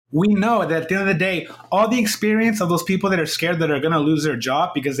we know that at the end of the day, all the experience of those people that are scared that are going to lose their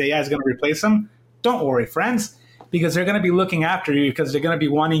job because AI is going to replace them, don't worry, friends, because they're going to be looking after you, because they're going to be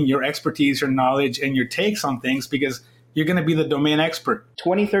wanting your expertise, your knowledge, and your takes on things, because you're going to be the domain expert.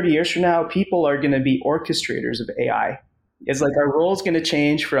 20, 30 years from now, people are going to be orchestrators of AI. It's like our role is going to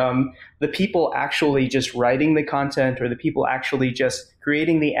change from the people actually just writing the content or the people actually just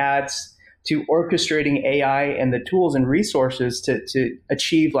creating the ads to orchestrating AI and the tools and resources to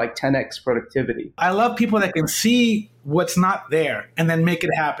achieve like 10x productivity. I love people that can see what's not there and then make it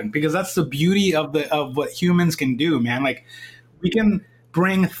happen, because that's the beauty of what humans can do, man. Like, we can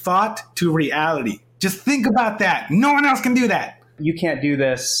bring thought to reality. Just think about that. No one else can do that. You can't do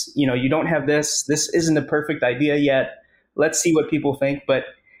this. You don't have this. This isn't a perfect idea yet. Let's see what people think. But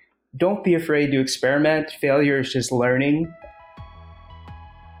don't be afraid to experiment. Failure is just learning.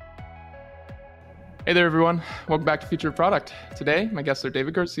 Hey there, everyone. Welcome back to Future of Product. Today, my guests are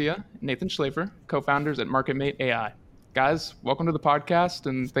David Garcia and Nathan Schlaffer, co-founders at MarketMate AI. Guys, welcome to the podcast,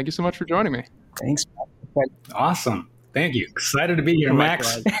 and thank you so much for joining me. Thanks. Awesome. Thank you. Excited to be here,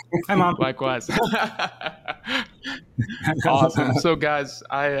 Max. Hi, Mom. Likewise. Awesome. So, guys,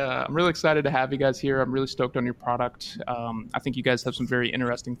 I'm really excited to have you guys here. I'm really stoked on your product. I think you guys have some very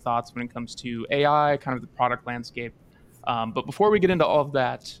interesting thoughts when it comes to AI, kind of the product landscape. But before we get into all of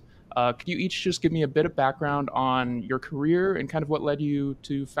that, could you each just give me a bit of background on your career and kind of what led you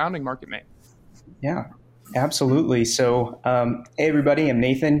to founding MarketMate? Yeah, absolutely. So, hey, everybody, I'm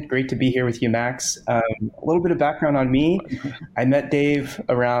Nathan. Great to be here with you, Max. A little bit of background on me. I met Dave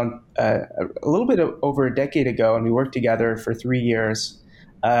around a little bit over a decade ago, and we worked together for 3 years.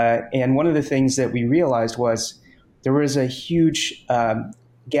 And one of the things that we realized was there was a huge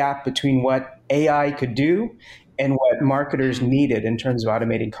gap between what AI could do and what marketers needed in terms of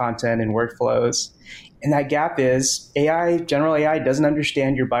automating content and workflows. And that gap is general AI doesn't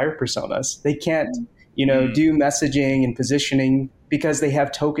understand your buyer personas. They can't, do messaging and positioning because they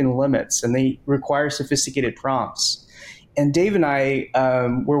have token limits and they require sophisticated prompts. And Dave and I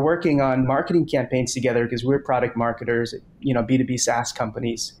were working on marketing campaigns together because we're product marketers at, B2B SaaS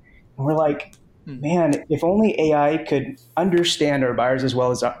companies. And we're like, man, if only AI could understand our buyers as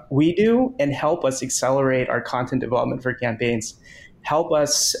well as we do and help us accelerate our content development for campaigns, help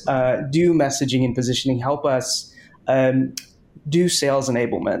us do messaging and positioning, help us do sales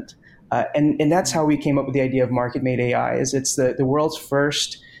enablement. And that's how we came up with the idea of MarketMate AI. It's the world's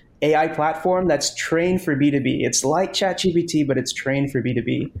first AI platform that's trained for B2B. It's like ChatGPT, but it's trained for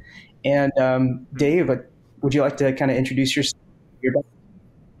B2B. And Dave, would you like to kind of introduce yourself?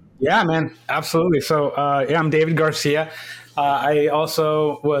 Yeah, man, absolutely. So, I'm David Garcia. I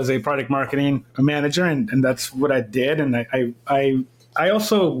also was a product marketing manager, and that's what I did. And I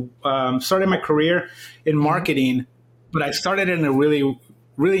also started my career in marketing, but I started in a really,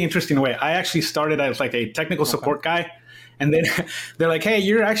 really interesting way. I actually started as like a technical support guy, and then they're like, "Hey,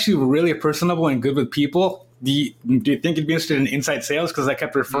 you're actually really personable and good with people. Do you think you'd be interested in inside sales?" Because I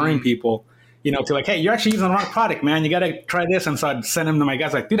kept referring people, to like, hey, you're actually using the wrong product, man. You got to try this. And so I'd send him to my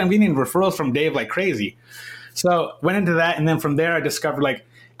guys like, dude, I'm getting referrals from Dave like crazy. So went into that. And then from there, I discovered like,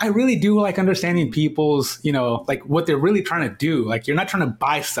 I really do like understanding people's, like what they're really trying to do. Like, you're not trying to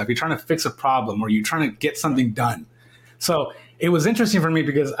buy stuff. You're trying to fix a problem, or you're trying to get something done. So it was interesting for me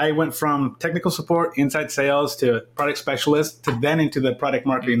because I went from technical support, inside sales, to product specialist, to then into the product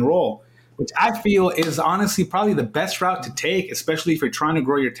marketing role, which I feel is honestly probably the best route to take, especially if you're trying to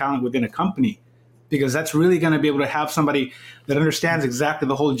grow your talent within a company, because that's really going to be able to have somebody that understands exactly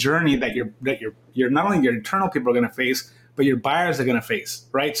the whole journey that you're not only your internal people are going to face, but your buyers are going to face,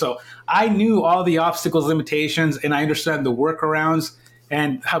 right? So I knew all the obstacles, limitations, and I understand the workarounds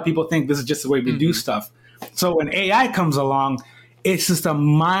and how people think this is just the way we do stuff. So when AI comes along, it's just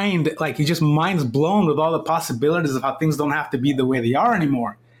mind's blown with all the possibilities of how things don't have to be the way they are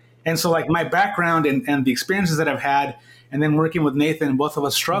anymore. And so like my background and the experiences that I've had, and then working with Nathan, both of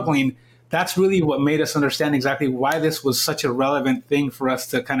us struggling, that's really what made us understand exactly why this was such a relevant thing for us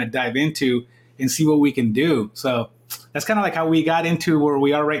to kind of dive into and see what we can do. So that's kind of like how we got into where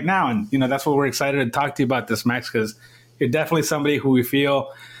we are right now. And, that's what we're excited to talk to you about this, Max, because you're definitely somebody who we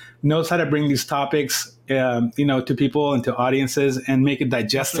feel knows how to bring these topics, to people and to audiences and make it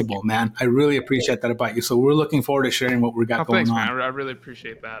digestible, man. I really appreciate that about you. So we're looking forward to sharing what we got going on. Man. I really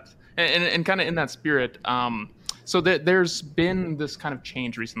appreciate that. And kind of in that spirit, so there's been this kind of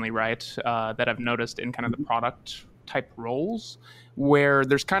change recently, right, that I've noticed in kind of the product type roles, where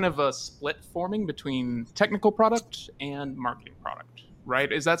there's kind of a split forming between technical product and marketing product,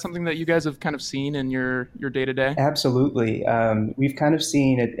 right? Is that something that you guys have kind of seen in your day-to-day? Absolutely. We've kind of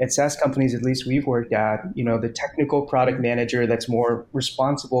seen at SaaS companies, at least we've worked at, the technical product manager that's more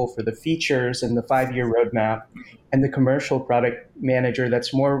responsible for the features and the 5-year roadmap, and the commercial product manager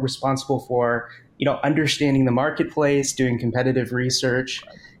that's more responsible for, understanding the marketplace, doing competitive research,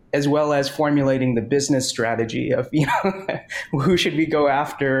 as well as formulating the business strategy of, who should we go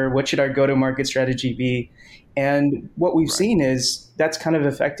after? What should our go-to-market strategy be? And what we've seen is that's kind of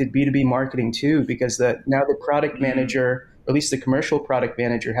affected B2B marketing too, because now the product manager, or at least the commercial product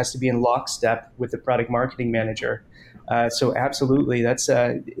manager, has to be in lockstep with the product marketing manager. So absolutely, it's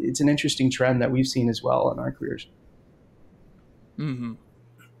an interesting trend that we've seen as well in our careers. Mm-hmm.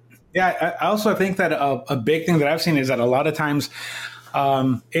 Yeah, I also think that a big thing that I've seen is that a lot of times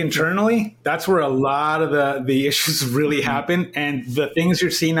internally, that's where a lot of the issues really happen. And the things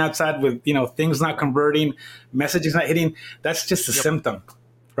you're seeing outside with, things not converting, messages not hitting, that's just a symptom,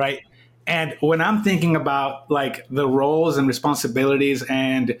 right? And when I'm thinking about like the roles and responsibilities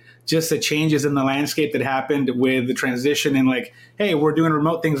and just the changes in the landscape that happened with the transition and like, hey, we're doing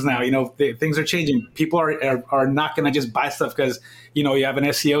remote things now, things are changing. People are not going to just buy stuff because, you have an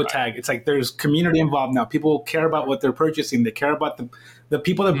SEO tag. It's like there's community involved now. People care about what they're purchasing. They care about the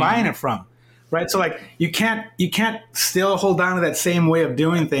people they're buying it from. Right. So like you can't still hold on to that same way of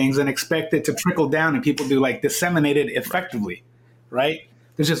doing things and expect it to trickle down and people to like disseminate it effectively. Right.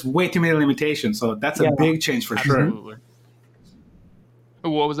 There's just way too many limitations. So that's a big change for sure.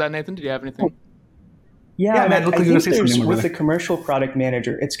 What was that, Nathan? Did you have anything? Yeah, man. I think with the commercial product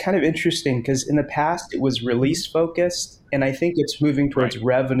manager, it's kind of interesting because in the past it was release focused, and I think it's moving towards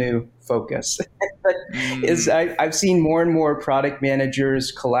revenue focus. I've seen more and more product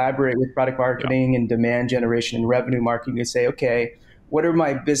managers collaborate with product marketing and demand generation and revenue marketing to say, okay, what are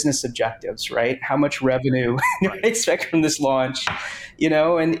my business objectives, right? How much revenue do I expect from this launch?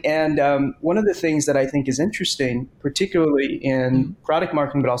 And one of the things that I think is interesting, particularly in product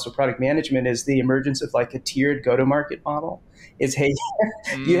marketing, but also product management, is the emergence of like a tiered go-to-market model. Is, hey,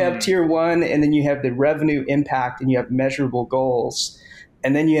 you have tier 1, and then you have the revenue impact, and you have measurable goals.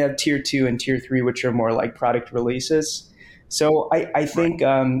 And then you have tier 2 and tier 3, which are more like product releases. So I think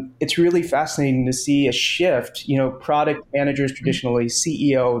it's really fascinating to see a shift. Product managers, traditionally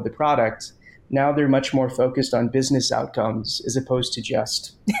CEO of the product, now they're much more focused on business outcomes as opposed to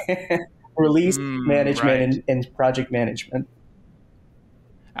just release management and project management.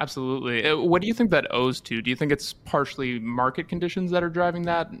 Absolutely. What do you think that owes to? Do you think it's partially market conditions that are driving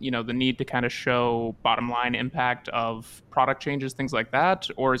that? The need to kind of show bottom line impact of product changes, things like that?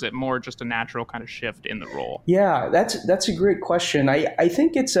 Or is it more just a natural kind of shift in the role? Yeah, that's a great question. I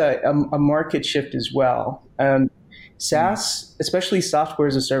think it's a market shift as well. SaaS, especially software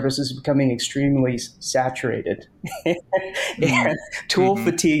as a service, is becoming extremely saturated. And tool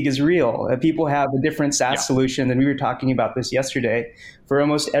fatigue is real. People have a different SaaS solution, and we were talking about this yesterday, for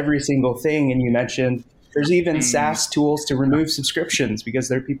almost every single thing. And you mentioned there's even SaaS tools to remove subscriptions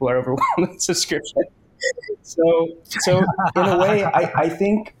because people are overwhelmed with subscription. So in a way, I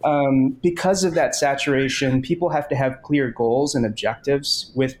think because of that saturation, people have to have clear goals and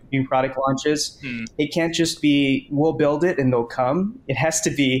objectives with new product launches. It can't just be, we'll build it and they'll come. It has to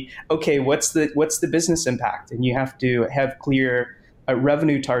be, okay, what's the business impact? And you have to have clear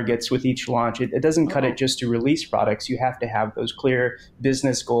revenue targets with each launch. It doesn't cut it just to release products. You have to have those clear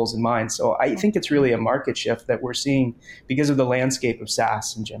business goals in mind. So I think it's really a market shift that we're seeing because of the landscape of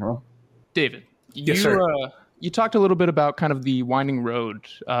SaaS in general. David. You talked a little bit about kind of the winding road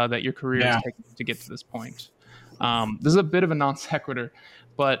that your career has taken to get to this point. This is a bit of a non sequitur,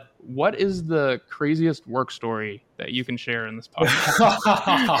 but what is the craziest work story that you can share in this podcast?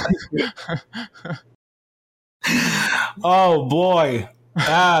 Oh boy,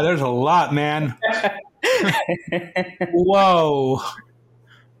 there's a lot, man. Whoa.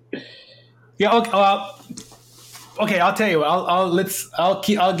 Yeah. Okay. I'll tell you.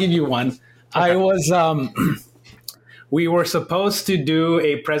 I'll give you one. Okay. I was, we were supposed to do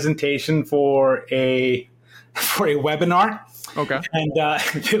a presentation for a webinar. Okay. And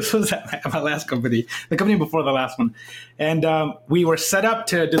this was at my last company, the company before the last one. And we were set up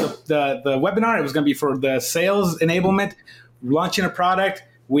to do the webinar. It was going to be for the sales enablement, launching a product.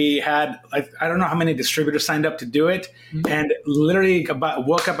 We had, I don't know how many distributors signed up to do it. Mm-hmm. And literally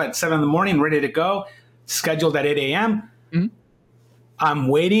woke up at 7 a.m, ready to go, scheduled at 8 a.m. Mm-hmm. I'm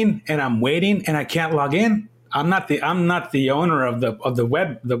waiting and I can't log in. I'm not the owner of the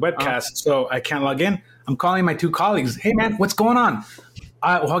webcast, so I can't log in. I'm calling my 2 colleagues. Hey man, what's going on?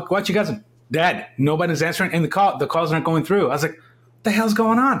 What you guys? Dad, nobody's answering, and the calls aren't going through. I was like, what the hell's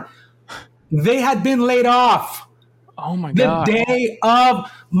going on? They had been laid off. Oh my The god. day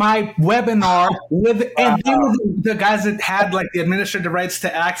of my webinar and they were the guys that had like the administrative rights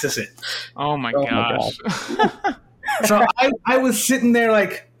to access it. Oh my Oh my gosh. So I was sitting there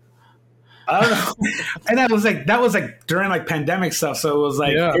like, I don't know. And that was like during like pandemic stuff. So it was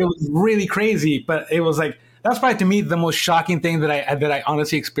like, Yeah. it was really crazy, but it was like, that's probably to me the most shocking thing that I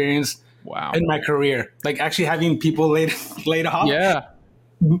honestly experienced Wow. in my career. Like actually having people laid off. Yeah.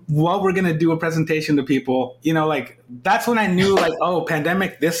 While we're gonna do a presentation to people, you know, like that's when I knew, like, oh,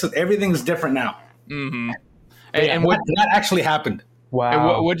 pandemic, everything's different now. Mm-hmm. And what that actually happened.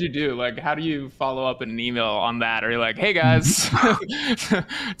 Wow. And what'd you do? Like, how do you follow up in an email on that? Or you're like, hey guys,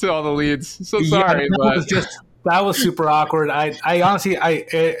 to all the leads. So sorry, That was super awkward. I honestly,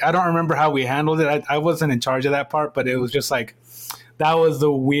 I don't remember how we handled it. I wasn't in charge of that part, but it was just like, that was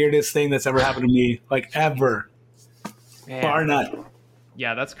the weirdest thing that's ever happened to me, like ever, bar none.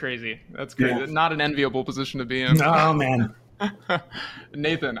 Yeah, that's crazy. That's crazy. Yeah. Not an enviable position to be in. Oh man.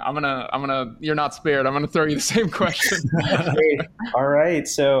 Nathan, I'm gonna. You're not spared. I'm gonna throw you the same question. Great. All right.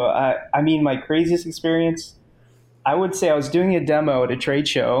 So, I mean, my craziest experience, I would say I was doing a demo at a trade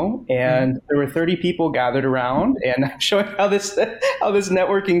show, and there were 30 people gathered around, and I'm showing how this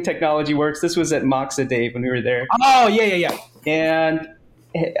networking technology works. This was at Moxa, Dave, when we were there. Oh yeah. And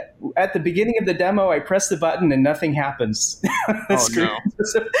at the beginning of the demo, I press the button and nothing happens. No.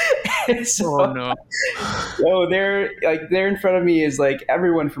 So, no. So there in front of me is like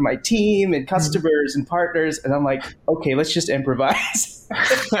everyone from my team and customers and partners, and I'm like, okay, let's just improvise.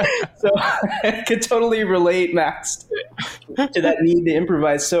 So I could totally relate, Max, to that need to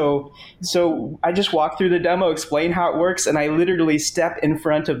improvise. So I just walk through the demo, explain how it works, and I literally step in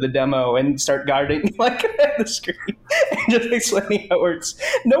front of the demo and start guarding like the screen and just explaining how it works.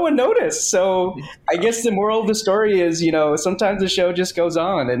 No one noticed. So I guess the moral of the story is, you know, sometimes the show just goes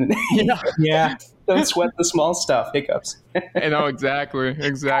on, and Yeah. don't sweat the small stuff, hiccups. I know, exactly.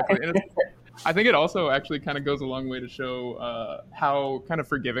 And I think it also actually kind of goes a long way to show how kind of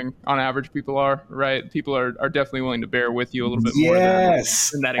forgiving on average people are, right? People are definitely willing to bear with you a little bit more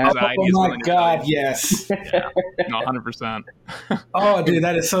than that anxiety is Oh my willing to God, tell you. yes. Yeah. No, 100%. Oh, dude,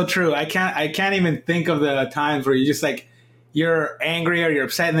 that is so true. I can't even think of the times where you just like, you're angry or you're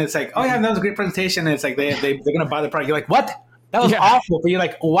upset, and it's like, oh yeah, that was a great presentation, and it's like they're gonna buy the product. You're like, what? That was awful. But you're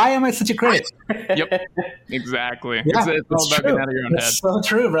like, why am I such a critic? Yep, exactly. Yeah, it's all about getting out of your own head. It's so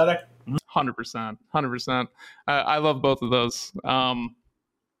true, brother. 100%. I love both of those.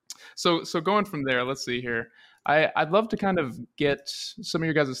 So going from there, let's see here. I'd love to kind of get some of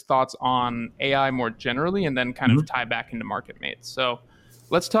your guys' thoughts on AI more generally, and then kind of tie back into MarketMate. So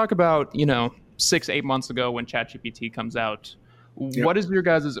let's talk about, 6-8 months ago when ChatGPT comes out. Yep. What is your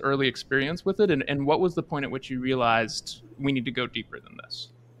guys' early experience with it, and what was the point at which you realized we need to go deeper than this?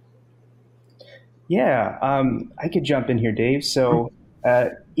 Yeah, I could jump in here, Dave. So,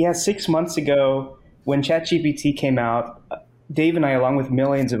 6 months ago when ChatGPT came out, Dave and I, along with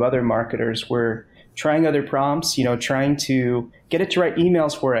millions of other marketers, were trying other prompts, trying to get it to write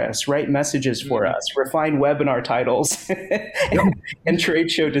emails for us, write messages for us, refine webinar titles and trade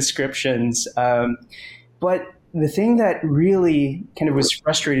show descriptions. But the thing that really kind of was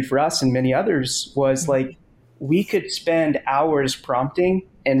frustrating for us and many others was like, we could spend hours prompting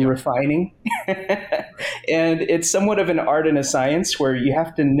and refining. And it's somewhat of an art and a science where you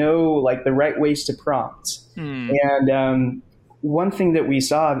have to know like the right ways to prompt. And one thing that we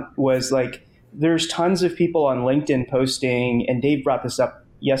saw was like, there's tons of people on LinkedIn posting, and Dave brought this up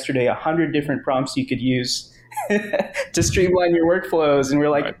yesterday, 100 different prompts you could use to streamline your workflows. And we're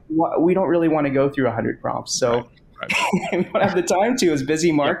like, we don't really want to go through 100 prompts. So we don't have the time to as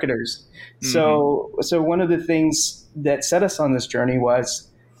busy marketers. So one of the things that set us on this journey was,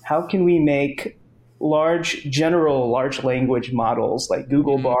 how can we make large language models like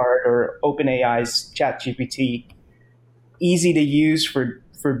Google Bard or OpenAI's ChatGPT easy to use for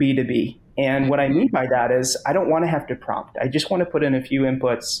B2B? And what I mean by that is, I don't want to have to prompt. I just want to put in a few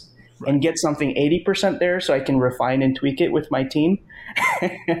inputs and get something 80% there so I can refine and tweak it with my team.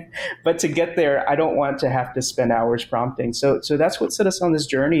 But to get there, I don't want to have to spend hours prompting. So that's what set us on this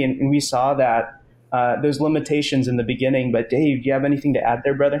journey. And we saw that those limitations in the beginning. But Dave, do you have anything to add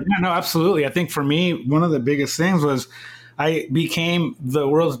there, brother? Yeah, no, absolutely. I think for me, one of the biggest things was I became the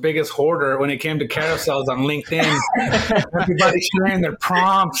world's biggest hoarder when it came to carousels on LinkedIn. Everybody sharing their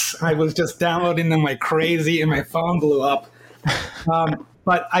prompts. I was just downloading them like crazy, and my phone blew up.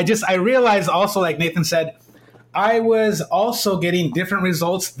 But I realized also, like Nathan said, I was also getting different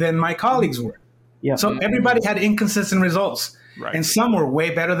results than my colleagues were. Yeah. So everybody had inconsistent results. Right. And some were way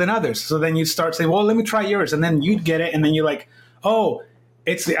better than others. So then you start saying, well, let me try yours. And then you'd get it. And then you're like, oh,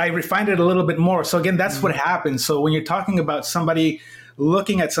 I refined it a little bit more. So again, that's what happens. So when you're talking about somebody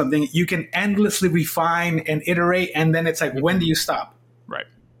looking at something, you can endlessly refine and iterate, and then it's like, when do you stop?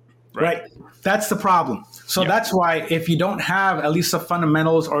 Right. That's the problem. So that's why if you don't have at least some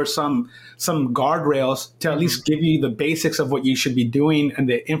fundamentals or some guardrails to at least give you the basics of what you should be doing and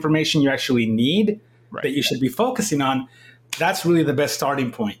the information you actually need that you should be focusing on, that's really the best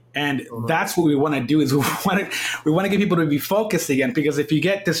starting point. And that's what we want to do is we want to get people to be focused again, because if you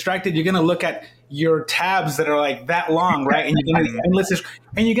get distracted, you're going to look at your tabs that are like that long, right? And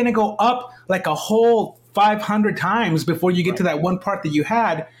you're going to go up like a whole 500 times before you get to that one part that you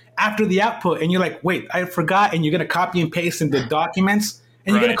had after the output. And you're like, wait, I forgot. And you're going to copy and paste into documents,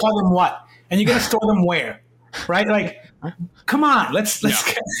 and you're going to call them what? And you're going to store them where? Right? Like, come on, let's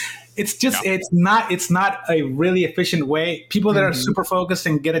it's just, it's not a really efficient way. People that are super focused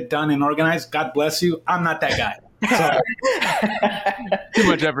and get it done and organized, God bless you. I'm not that guy. So, too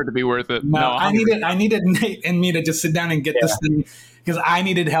much effort to be worth it. No, I needed Nate and me to just sit down and get this thing, because I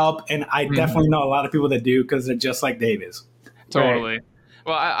needed help. And I definitely know a lot of people that do, because they're just like Dave is. Totally. Right.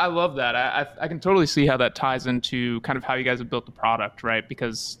 Well, I love that. I can totally see how that ties into kind of how you guys have built the product, right?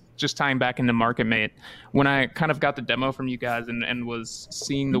 Because just tying back into MarketMate, when I kind of got the demo from you guys and was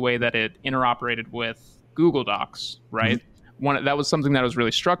seeing the way that it interoperated with Google Docs, right? That was something that I was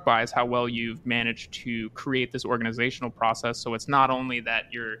really struck by, is how well you've managed to create this organizational process. So it's not only that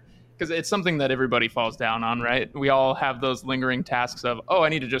because it's something that everybody falls down on, right? We all have those lingering tasks of, I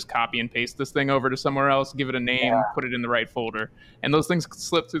need to just copy and paste this thing over to somewhere else, give it a name, put it in the right folder. And those things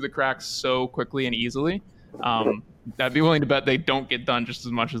slip through the cracks so quickly and easily. I'd be willing to bet they don't get done just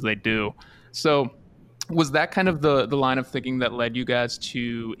as much as they do. So was that kind of the line of thinking that led you guys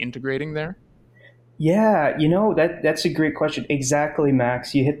to integrating there? Yeah, that's a great question. Exactly,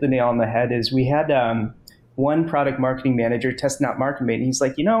 Max. You hit the nail on the head. Is we had one product marketing manager testing out MarketMate, and he's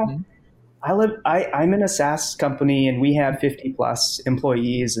like, I'm in a SaaS company and we have 50 plus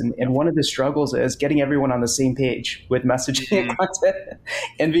employees. And one of the struggles is getting everyone on the same page with messaging and content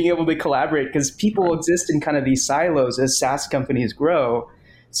and being able to collaborate, because people exist in kind of these silos as SaaS companies grow.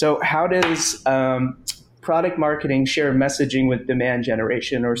 So how does product marketing share messaging with demand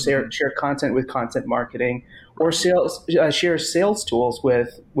generation, or share content with content marketing, or share sales tools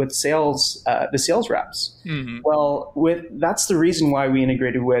with sales, the sales reps? Well, that's the reason why we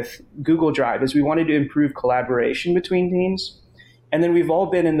integrated with Google Drive, is we wanted to improve collaboration between teams. And then we've all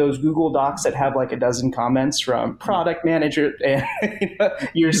been in those Google Docs that have like a dozen comments from product manager and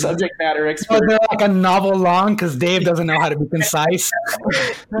your subject matter expert. They're like a novel long, because Dave doesn't know how to be concise.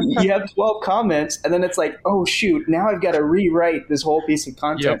 You have 12 comments, and then it's like, oh shoot, now I've got to rewrite this whole piece of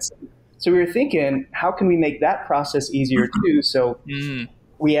content. So we were thinking, how can we make that process easier too? So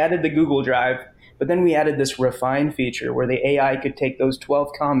we added the Google Drive, but then we added this refine feature where the AI could take those 12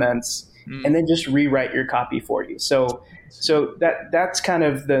 comments and then just rewrite your copy for you. So that's kind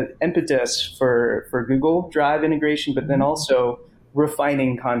of the impetus for Google Drive integration, but then also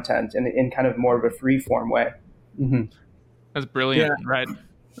refining content in kind of more of a free form way. That's brilliant, right?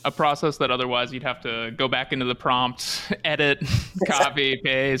 A process that otherwise you'd have to go back into the prompt, edit, copy,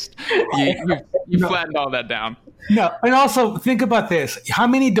 paste. You flattened all that down. No, and also think about this. How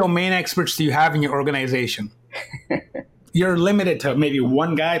many domain experts do you have in your organization? You're limited to maybe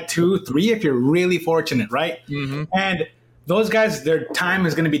one guy, 2, 3, if you're really fortunate, right? And those guys, their time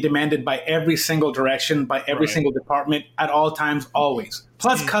is going to be demanded by every single direction, by every single department at all times, always.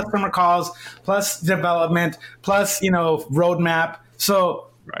 Plus customer calls, plus development, plus, roadmap. So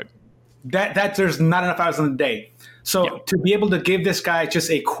that there's not enough hours in the day. So to be able to give this guy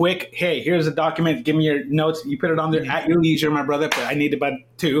just a quick, hey, here's a document, give me your notes, you put it on there at your leisure, my brother, but I need about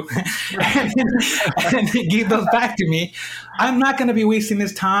 2, and then give those back to me. I'm not going to be wasting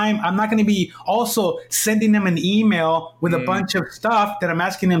his time. I'm not going to be also sending him an email with a bunch of stuff that I'm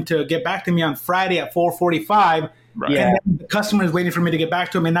asking him to get back to me on Friday at 4:45. And then the customer is waiting for me to get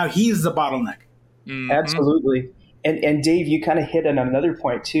back to him, and now he's the bottleneck. Absolutely. And Dave, you kind of hit on another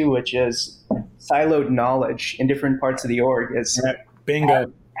point too, which is siloed knowledge in different parts of the org.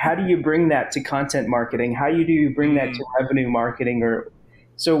 Bingo. How do you bring that to content marketing? How do you bring that to revenue marketing?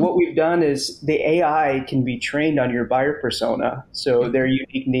 So what we've done is the AI can be trained on your buyer persona, so their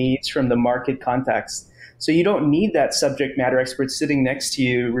unique needs from the market context. So you don't need that subject matter expert sitting next to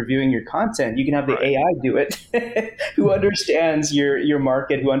you reviewing your content. You can have the AI do it, who understands your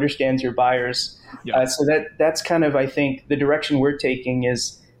market, who understands your buyers. So that's kind of, I think, the direction we're taking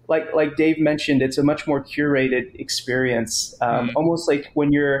is like Dave mentioned, it's a much more curated experience, almost like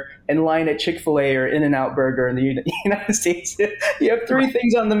when you're in line at Chick-fil-A or In-N-Out Burger in the United States. You have three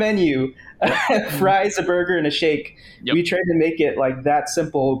things on the menu: fries, a burger, and a shake. Yep. We try to make it like that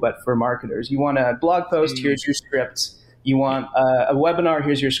simple, but for marketers. You want a blog post? Here's your script. You want a webinar?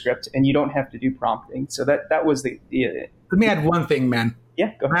 Here's your script, and you don't have to do prompting. So that was the Let me add one thing, man.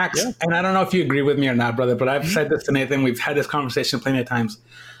 Yeah, go ahead. Max, and I don't know if you agree with me or not, brother, but I've said this to Nathan. We've had this conversation plenty of times.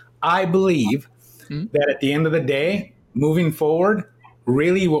 I believe that at the end of the day, moving forward,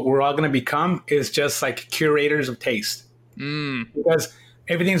 really what we're all going to become is just like curators of taste. Because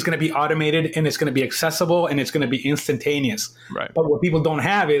everything's going to be automated and it's going to be accessible and it's going to be instantaneous. Right. But what people don't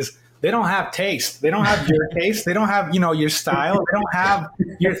have is they don't have taste. They don't have your taste. They don't have, your style. They don't have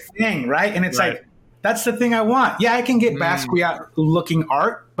your thing, right? And it's like, that's the thing I want. Yeah, I can get Basquiat looking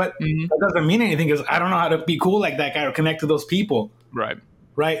art, but that doesn't mean anything because I don't know how to be cool like that guy or connect to those people. Right.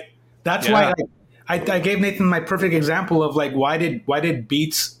 Right. That's why I gave Nathan my perfect example of like why did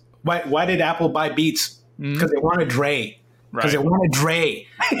Apple buy Beats? Because they wanted Dre. Because they wanted Dre.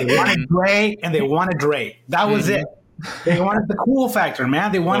 They wanted Dre and they wanted Dre. That was it. They wanted the cool factor,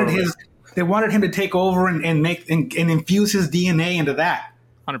 man. They wanted him to take over and make and infuse his DNA into that.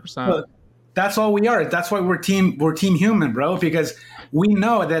 100%. So that's all we are. That's why we're team human, bro, because we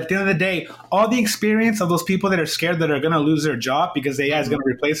know that at the end of the day, all the experience of those people that are scared that are going to lose their job because AI is going to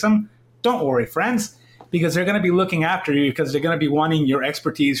replace them, don't worry, friends, because they're going to be looking after you because they're going to be wanting your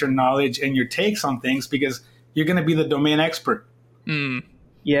expertise, your knowledge, and your takes on things because you're going to be the domain expert. Yeah.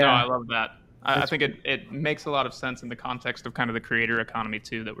 No, I love that. I think it makes a lot of sense in the context of kind of the creator economy,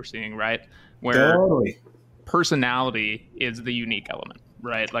 too, that we're seeing, right? Where personality is the unique element,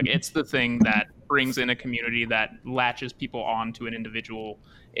 right? Like it's the thing that brings in a community that latches people on to an individual,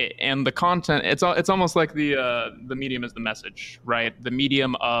 and the content. It's almost like the medium is the message, right? The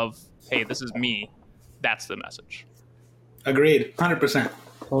medium of, hey, this is me. That's the message. Agreed, 100%.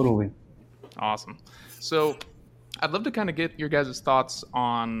 Totally. Awesome. So, I'd love to kind of get your guys' thoughts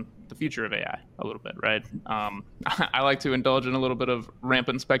on the future of AI a little bit, right? I like to indulge in a little bit of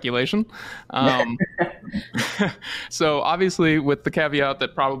rampant speculation. So obviously with the caveat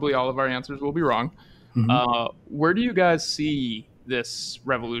that probably all of our answers will be wrong, where do you guys see this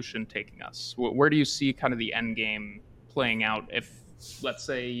revolution taking us? Where do you see kind of the end game playing out if, let's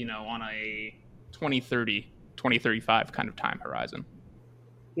say, on a 2030, 2035 kind of time horizon?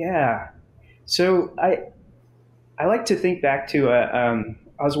 Yeah. So I like to think back to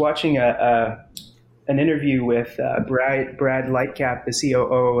I was watching an interview with Brad Lightcap, the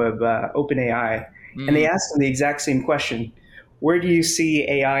COO of OpenAI, and they asked him the exact same question. Where do you see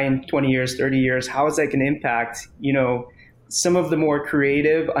AI in 20 years, 30 years? How is that going to impact, some of the more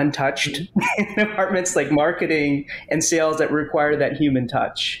creative, untouched departments like marketing and sales that require that human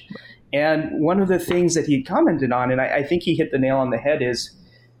touch? And one of the things that he commented on, and I think he hit the nail on the head, is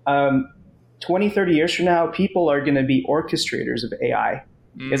 20, 30 years from now, people are going to be orchestrators of AI.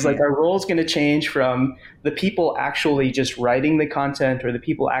 It's like our role is going to change from the people actually just writing the content or the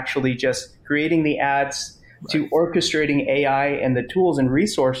people actually just creating the ads to orchestrating AI and the tools and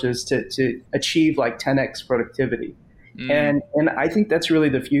resources to achieve like 10x productivity. And I think that's really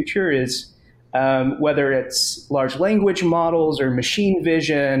the future is whether it's large language models or machine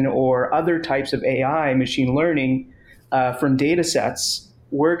vision or other types of AI, machine learning from data sets,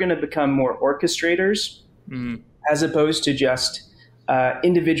 we're going to become more orchestrators as opposed to just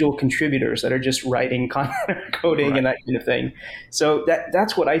individual contributors that are just writing content or coding and that kind of thing. So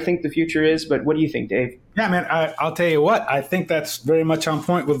that's what I think the future is. But what do you think, Dave? Yeah, man, I'll tell you what, I think that's very much on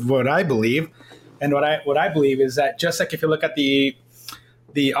point with what I believe. And what I believe is that just like if you look at the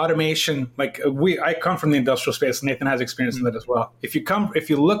automation, like I come from the industrial space. Nathan has experience in that as well. If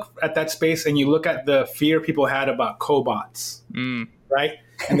you look at that space and you look at the fear people had about cobots, right?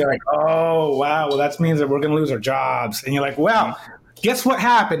 And they're like, oh, wow, well, that means that we're going to lose our jobs. And you're like, well, guess what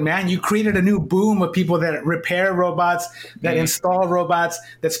happened, man? You created a new boom of people that repair robots, that install robots,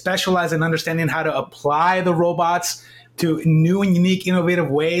 that specialize in understanding how to apply the robots to new and unique, innovative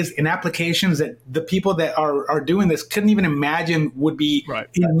ways in applications that the people that are doing this couldn't even imagine would be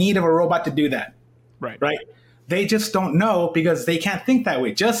in need of a robot to do that. Right? They just don't know because they can't think that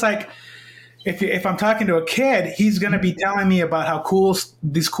way. Just like if I'm talking to a kid, he's going to be telling me about how cool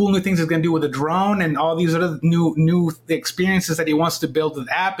these cool new things he's going to do with a drone and all these other new experiences that he wants to build with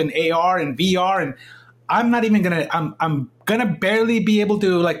app and AR and VR. And I'm not even going to, I'm going to barely be able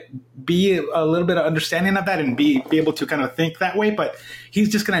to like be a little bit of understanding of that and be able to kind of think that way. But he's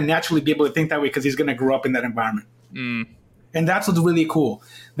just going to naturally be able to think that way because he's going to grow up in that environment. And that's what's really cool,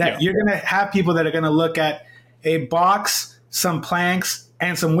 that you're going to have people that are going to look at a box, some planks,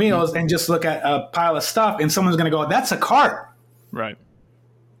 and some wheels and just look at a pile of stuff, and someone's going to go, that's a cart. Right.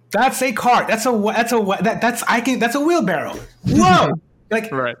 That's a cart. That's a wheelbarrow. Whoa.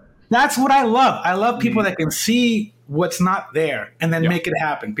 Like, Right. That's what I love. I love people that can see what's not there and then make it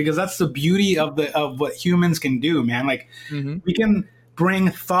happen, because that's the beauty of what humans can do, man. Like we can bring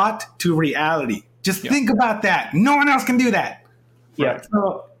thought to reality. Just think about that. No one else can do that. Yeah.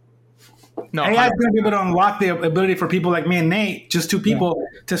 So No, AI is going to be able to unlock the ability for people like me and Nate, just two people,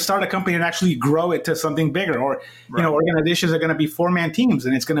 to start a company and actually grow it to something bigger. Or, you know, organizations are going to be 4-man teams,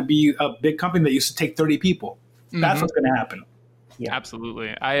 and it's going to be a big company that used to take 30 people. That's what's going to happen. Yeah.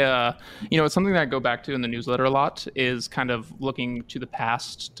 Absolutely. It's something that I go back to in the newsletter a lot, is kind of looking to the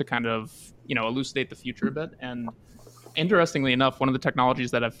past to kind of, elucidate the future a bit. And interestingly enough, one of the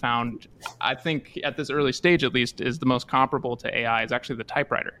technologies that I've found, I think at this early stage at least, is the most comparable to AI is actually the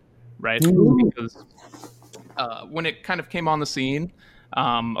typewriter, right? Because when it kind of came on the scene,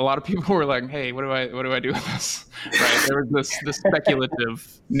 a lot of people were like, hey, what do I do with this? Right? There was this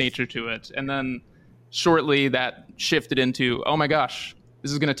speculative nature to it. And then shortly that shifted into, oh my gosh,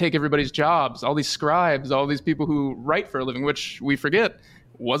 this is going to take everybody's jobs, all these scribes, all these people who write for a living, which we forget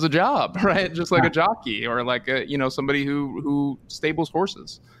was a job, right? Just like a jockey or like somebody who stables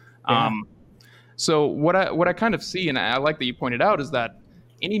horses. So what I kind of see, and I like that you pointed out, is that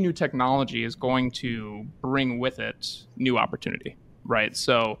any new technology is going to bring with it new opportunity, right?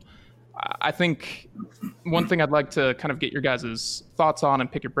 So I think one thing I'd like to kind of get your guys' thoughts on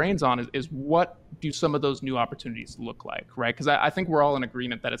and pick your brains on is what do some of those new opportunities look like, right? Because I think we're all in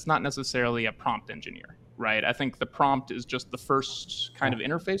agreement that it's not necessarily a prompt engineer, right? I think the prompt is just the first kind of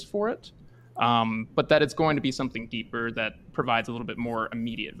interface for it, but that it's going to be something deeper that provides a little bit more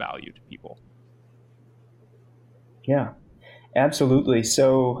immediate value to people. Yeah, absolutely.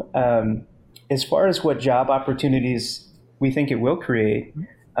 So as far as what job opportunities we think it will create,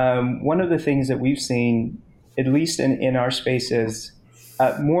 one of the things that we've seen, at least in our space, is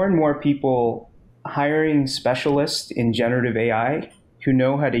more and more people hiring specialists in generative AI who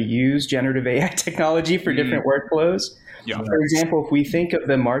know how to use generative AI technology for different workflows. Yeah. For example, if we think of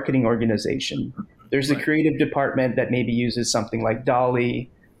the marketing organization, there's a creative department that maybe uses something like DALL-E.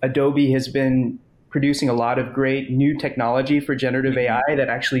 Adobe has been producing a lot of great new technology for generative AI that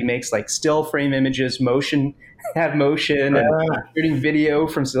actually makes like still frame images, have motion, and creating video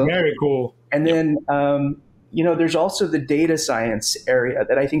from still. Very cool. And then, there's also the data science area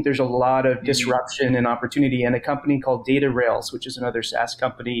that I think there's a lot of disruption and opportunity. And a company called Data Rails, which is another SaaS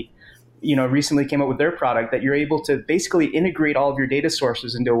company, recently came up with their product that you're able to basically integrate all of your data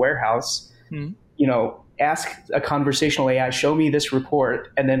sources into a warehouse, ask a conversational AI, show me this report,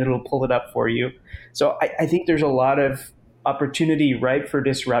 and then it'll pull it up for you. So I think there's a lot of opportunity ripe for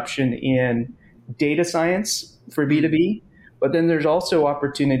disruption in data science for B2B, but then there's also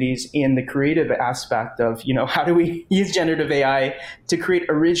opportunities in the creative aspect of, how do we use generative AI to create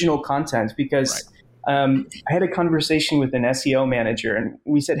original content? Because I had a conversation with an SEO manager, and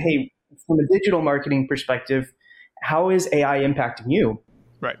we said, hey, from a digital marketing perspective, how is AI impacting you?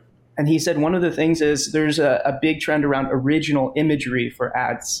 Right. And he said one of the things is there's a big trend around original imagery for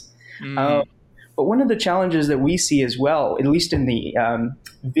ads. But one of the challenges that we see as well, at least in the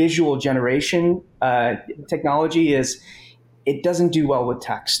visual generation technology, is it doesn't do well with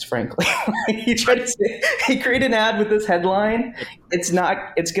text, frankly. You try to say, hey, create an ad with this headline. It's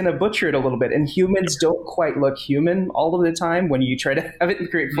going to butcher it a little bit. And humans don't quite look human all of the time when you try to have it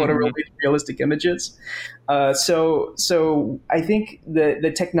and create photorealistic images. So I think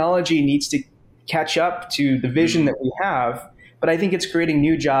the technology needs to catch up to the vision that we have. But I think it's creating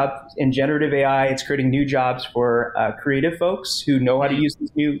new jobs in generative AI. It's creating new jobs for creative folks who know how to use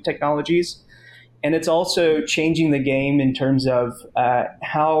these new technologies. And it's also changing the game in terms of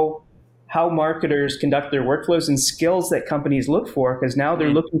how marketers conduct their workflows and skills that companies look for, because now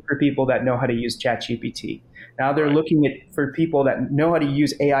they're looking for people that know how to use ChatGPT. Now they're looking for people that know how to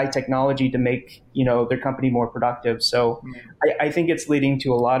use AI technology to make their company more productive. So I think it's leading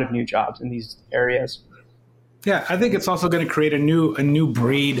to a lot of new jobs in these areas. Yeah, I think it's also going to create a new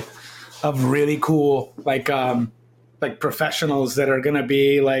breed of really cool like professionals that are going to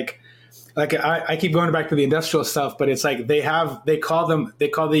be like I keep going back to the industrial stuff, but it's like they call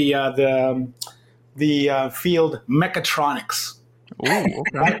the field mechatronics. Ooh,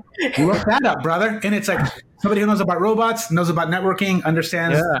 okay. Look that up, brother. And it's like somebody who knows about robots, knows about networking,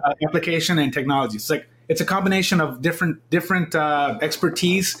 understands application and technology. It's like it's a combination of different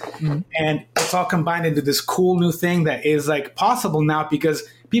expertise, and it's all combined into this cool new thing that is like possible now because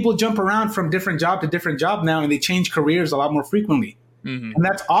people jump around from different job to different job now, and they change careers a lot more frequently. And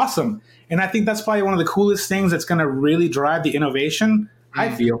that's awesome. And I think that's probably one of the coolest things that's going to really drive the innovation I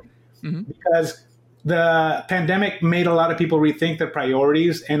feel, because the pandemic made a lot of people rethink their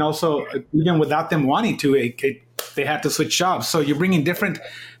priorities, and also even without them wanting to, they had to switch jobs. So you're bringing different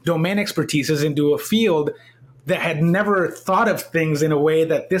domain expertises into a field that had never thought of things in a way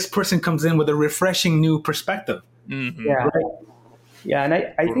that this person comes in with a refreshing new perspective. Yeah. Right? Yeah, and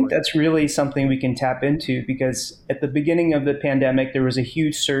I think that's really something we can tap into, because at the beginning of the pandemic, there was a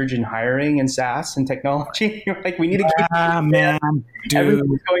huge surge in hiring in SaaS and technology. Like, we need to keep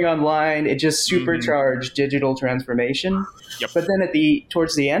everything's going online. It just supercharged digital transformation. But then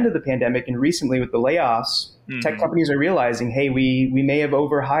towards the end of the pandemic and recently with the layoffs, tech companies are realizing, hey, we may have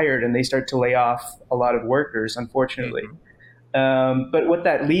overhired, and they start to lay off a lot of workers, unfortunately. But what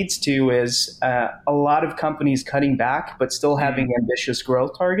that leads to is a lot of companies cutting back, but still having ambitious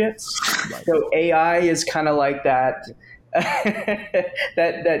growth targets. So AI is kind of like that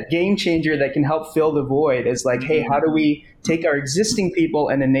that game changer that can help fill the void. Is like, hey, how do we take our existing people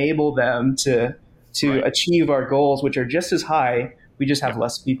and enable them to achieve our goals, which are just as high? We just have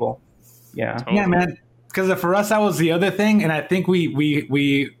less people. Yeah, Totally. Yeah, man. Because for us, that was the other thing, and I think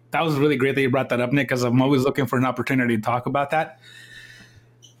we that was really great that you brought that up, Nick, because I'm always looking for an opportunity to talk about that.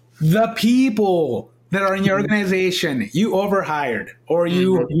 The people that are in your organization, you overhired, or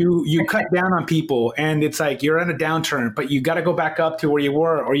you cut down on people, and it's like you're in a downturn, but you got to go back up to where you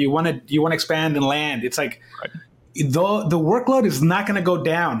were, or you want to expand and land. It's like the workload is not going to go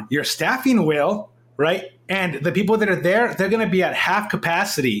down. Your staffing will, right? And the people that are there, they're going to be at half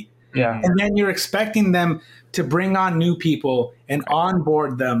capacity. Yeah. And then you're expecting them to bring on new people and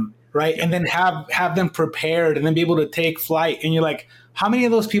onboard them, right? And then have them prepared and then be able to take flight. And you're like, how many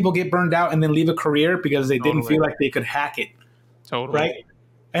of those people get burned out and then leave a career because they didn't feel like they could hack it? Totally. Right?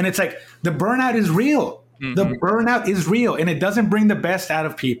 And it's like, the burnout is real. The burnout is real, and it doesn't bring the best out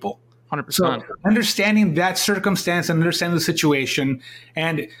of people. 100%. So understanding that circumstance and understanding the situation,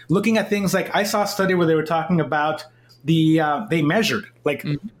 and looking at things like, I saw a study where they were talking about they measured like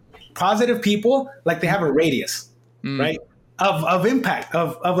positive people, like they have a radius, right? Of impact,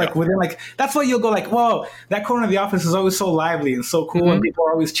 of like within, like, that's why you'll go like, whoa, that corner of the office is always so lively and so cool, and people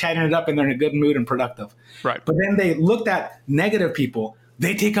are always chatting it up and they're in a good mood and productive. Right. But then they looked at negative people.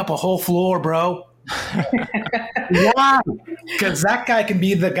 They take up a whole floor, bro. Why? Because that guy can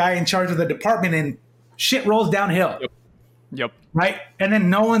be the guy in charge of the department and shit rolls downhill. Yep. Right? And then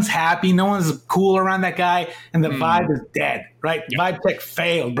no one's happy. No one's cool around that guy. And the vibe is dead, right? Vibe check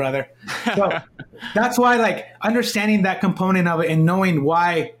failed, brother. So that's why, like, understanding that component of it and knowing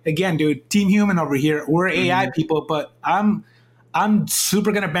why, again, dude, Team Human over here, we're AI people, but I'm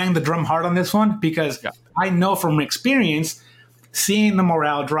super going to bang the drum hard on this one, because I know from experience, seeing the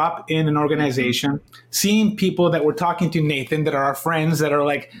morale drop in an organization, seeing people that we're talking to, Nathan, that are our friends, that are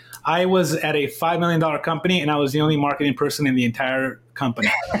like, I was at a $5 million company and I was the only marketing person in the entire company.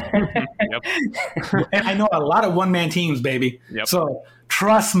 And I know a lot of one-man teams, baby. So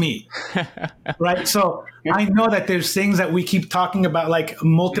trust me, right? So I know that there's things that we keep talking about, like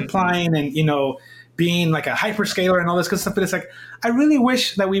multiplying and, being like a hyperscaler and all this good stuff. But it's like, I really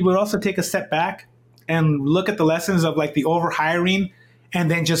wish that we would also take a step back and look at the lessons of like the overhiring and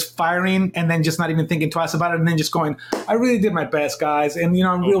then just firing and then just not even thinking twice about it and then just going, I really did my best, guys. And,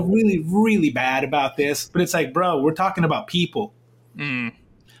 I'm really, really bad about this. But it's like, bro, we're talking about people.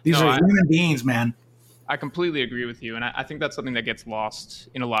 These are human beings, man. I completely agree with you. And I think that's something that gets lost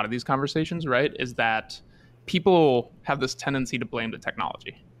in a lot of these conversations, right? Is that people have this tendency to blame the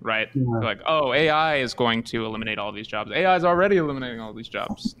technology, right? They're like, oh, AI is going to eliminate all these jobs. AI is already eliminating all these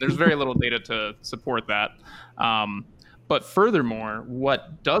jobs. There's very little data to support that. But furthermore,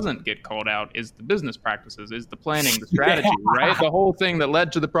 what doesn't get called out is the business practices, is the planning, the strategy, right? The whole thing that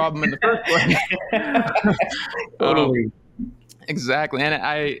led to the problem in the first place. Totally. Exactly. And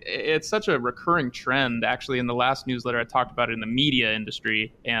it's such a recurring trend. Actually, in the last newsletter, I talked about it in the media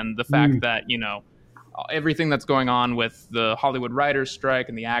industry and the fact that, everything that's going on with the Hollywood writers' strike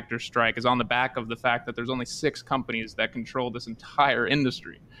and the actors' strike is on the back of the fact that there's only 6 companies that control this entire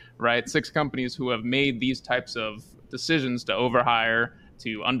industry, right? 6 companies who have made these types of decisions to overhire,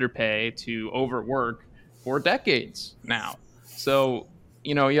 to underpay, to overwork for decades now. So,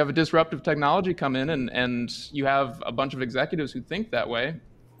 you have a disruptive technology come in and you have a bunch of executives who think that way.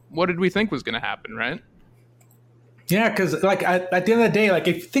 What did we think was going to happen, right? Yeah, because like at the end of the day, like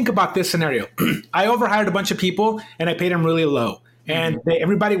if you think about this scenario, I overhired a bunch of people and I paid them really low, and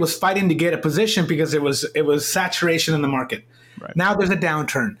everybody was fighting to get a position because it was saturation in the market. Right. Now there's a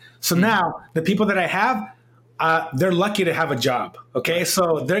downturn, so now the people that I have, they're lucky to have a job. Okay,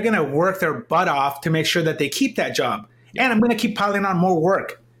 so they're gonna work their butt off to make sure that they keep that job, and I'm gonna keep piling on more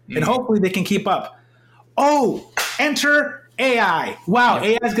work, and hopefully they can keep up. Oh, enter AI. Wow,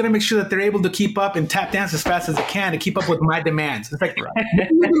 AI is going to make sure that they're able to keep up and tap dance as fast as they can to keep up with my demands. It's like, your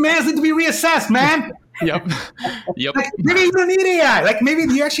demands need to be reassessed, man. Yep. Like, maybe you don't need AI. Like, maybe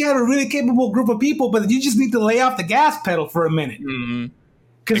you actually have a really capable group of people, but you just need to lay off the gas pedal for a minute.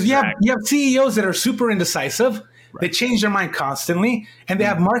 Because you have CEOs that are super indecisive. Right. They change their mind constantly, and they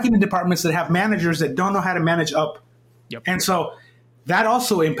have marketing departments that have managers that don't know how to manage up. Yep. And so that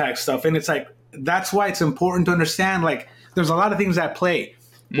also impacts stuff. And it's like, that's why it's important to understand, like, there's a lot of things at play.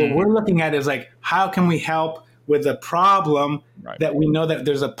 What we're looking at is like, how can we help with a problem that we know that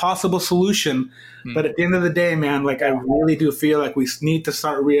there's a possible solution. But at the end of the day, man, like, I really do feel like we need to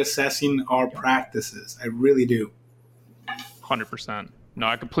start reassessing our practices. I really do. 100%. No,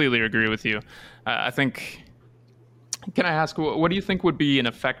 I completely agree with you. I think, can I ask, what do you think would be an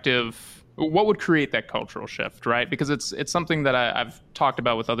effective, what would create that cultural shift, right? Because it's something that I've talked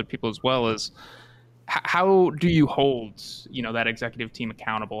about with other people as well, is how do you hold, that executive team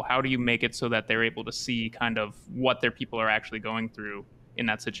accountable? How do you make it so that they're able to see kind of what their people are actually going through in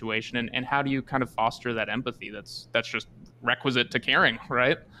that situation? And how do you kind of foster that empathy that's just requisite to caring,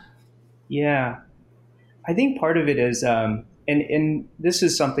 right? Yeah. I think part of it is, and this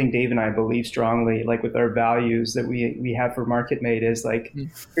is something Dave and I believe strongly, like with our values that we have for MarketMate, is like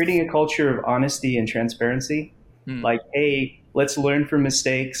creating a culture of honesty and transparency. Like, hey, let's learn from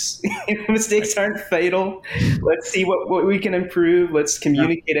mistakes. Mistakes aren't fatal. Let's see what we can improve. Let's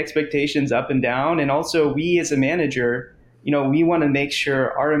communicate expectations up and down. And also, we as a manager, we want to make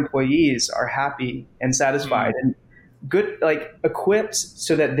sure our employees are happy and satisfied and good, like equipped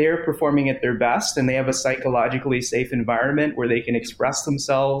so that they're performing at their best and they have a psychologically safe environment where they can express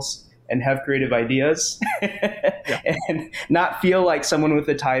themselves and have creative ideas and not feel like someone with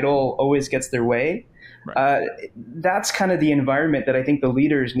a title always gets their way. Right. That's kind of the environment that I think the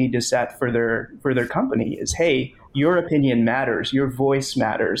leaders need to set for their company is, hey, your opinion matters. Your voice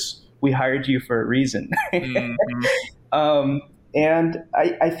matters. We hired you for a reason. And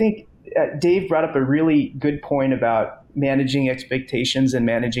I think Dave brought up a really good point about managing expectations and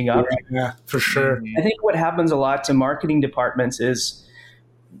managing up. Yeah, for sure. I think what happens a lot to marketing departments is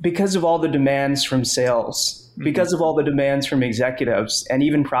because of all the demands from sales, because of all the demands from executives and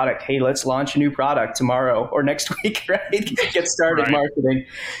even product, hey, let's launch a new product tomorrow or next week, right? Get started marketing.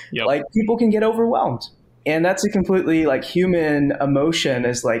 Yep. Like, people can get overwhelmed. And that's a completely like human emotion,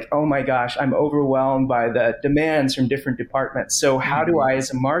 is like, oh my gosh, I'm overwhelmed by the demands from different departments. So how do I, as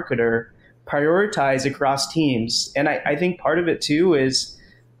a marketer, prioritize across teams? And I think part of it too is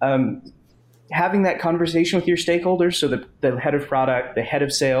having that conversation with your stakeholders. So the head of product, the head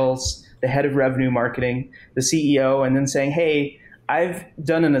of sales, the head of revenue marketing, the CEO, and then saying, hey, I've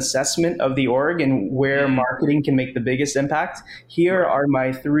done an assessment of the org and where marketing can make the biggest impact. Here are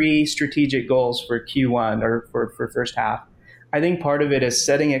my 3 strategic goals for Q1 or for first half. I think part of it is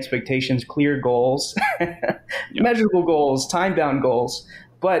setting expectations, clear goals, measurable goals, time-bound goals,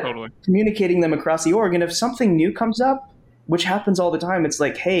 but communicating them across the org. And if something new comes up, which happens all the time, it's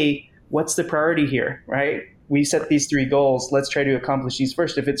like, hey, what's the priority here, right? We set these 3 goals. Let's try to accomplish these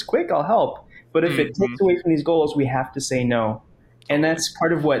first. If it's quick, I'll help. But if it takes away from these goals, we have to say no. And that's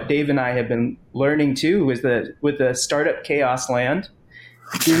part of what Dave and I have been learning too, is that with the startup chaos land,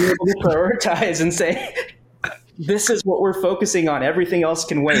 being able to prioritize and say, this is what we're focusing on. Everything else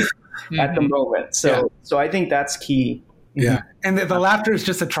can wait at the moment. So I think that's key. Yeah. And the laughter is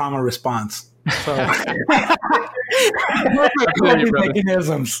just a trauma response. So coping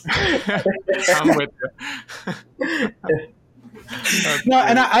mechanisms. I'm with you. No,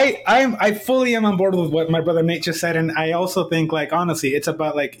 and I fully am on board with what my brother Nate just said, and I also think, like, honestly, it's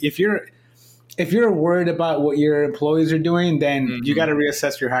about, like, if you're worried about what your employees are doing, then you got to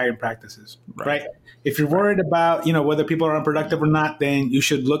reassess your hiring practices, right? If you're worried about, whether people are unproductive or not, then you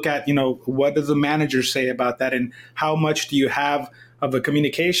should look at, what does the manager say about that, and how much do you have of a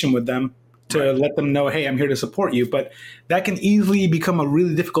communication with them to let them know, hey, I'm here to support you. But that can easily become a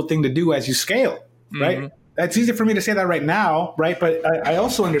really difficult thing to do as you scale, right? It's easy for me to say that right now, right? But I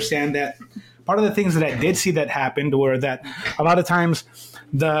also understand that part of the things that I did see that happened were that a lot of times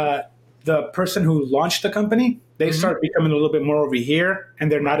the person who launched the company, they start becoming a little bit more over here,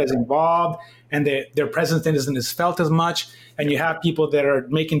 and they're not as involved, and their presence isn't as felt as much. And you have people that are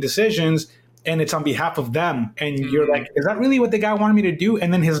making decisions, and it's on behalf of them. And you're like, is that really what the guy wanted me to do?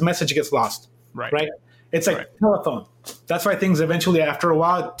 And then his message gets lost, right? It's like telephone. That's why things eventually, after a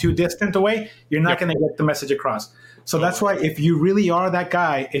while, too distant away, you're not going to get the message across. So that's why if you really are that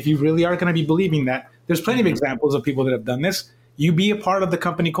guy, if you really are going to be believing that, there's plenty of examples of people that have done this. You be a part of the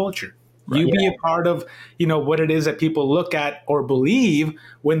company culture. You be a part of, what it is that people look at or believe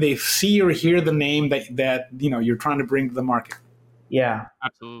when they see or hear the name that you're trying to bring to the market. Yeah,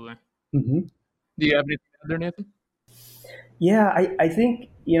 absolutely. Mm-hmm. Do you have anything to add there, Nathan? Yeah, I think,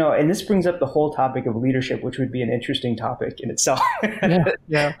 and this brings up the whole topic of leadership, which would be an interesting topic in itself.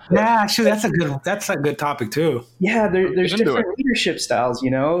 Yeah. Actually, that's a good topic too. Yeah, there's different leadership styles,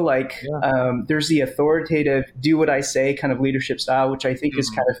 there's the authoritative, do what I say kind of leadership style, which I think is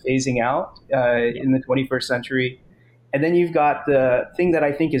kind of phasing out in the 21st century. And then you've got the thing that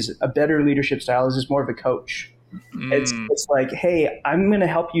I think is a better leadership style is just more of a coach. It's like, hey, I'm going to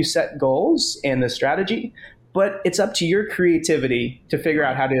help you set goals and the strategy, but it's up to your creativity to figure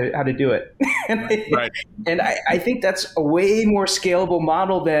out how to do it. And I think that's a way more scalable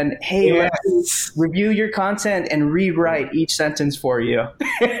model than, hey, let's review your content and rewrite each sentence for you.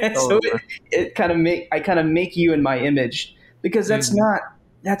 So I kind of make you in my image, because that's not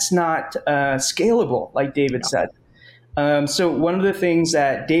scalable, like David said. So one of the things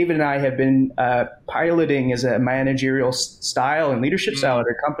that David and I have been piloting as a managerial style and leadership style at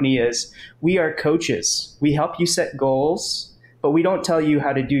our company is we are coaches. We help you set goals, but we don't tell you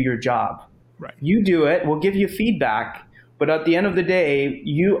how to do your job. Right. You do it. We'll give you feedback. But at the end of the day,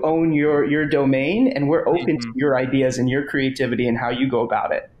 you own your domain, and we're open to your ideas and your creativity and how you go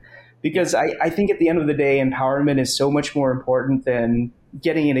about it. Because I think at the end of the day, empowerment is so much more important than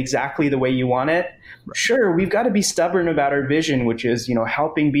getting it exactly the way you want it. Right. Sure, we've got to be stubborn about our vision, which is,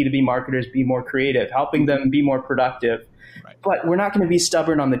 helping B2B marketers be more creative, helping them be more productive. Right. But we're not going to be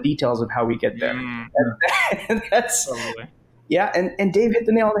stubborn on the details of how we get there. And that's totally. Yeah, and Dave hit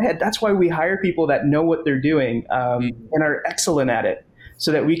the nail on the head. That's why we hire people that know what they're doing and are excellent at it,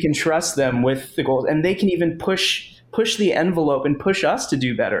 so that we can trust them with the goals, and they can even push the envelope and push us to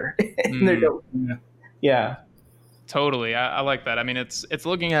do better. Yeah. Totally. I like that. I mean, it's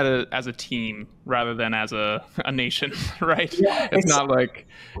looking at it as a team rather than as a nation, right? Yeah, it's not like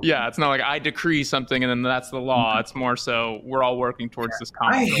I decree something and then that's the law. It's more so we're all working towards this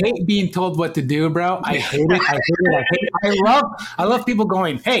common goal. I hate being told what to do, bro. I hate it. I love people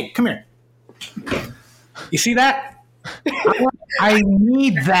going, hey, come here. You see that? I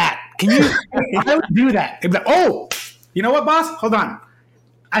need that. Can you? I would do that. Oh, you know what, boss? Hold on.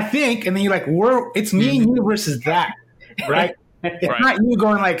 I think, and then you're like, it's me and you versus that, right? It's not you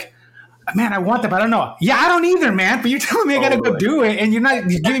going like, man, I want that, but I don't know. Yeah, I don't either, man. But you're telling me I got to go do it, and you're not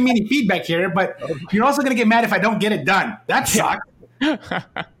giving me any feedback here. But you're also going to get mad if I don't get it done. That sucks.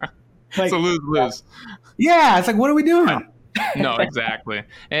 It's a lose-lose. Yeah, it's like, what are we doing? No, exactly.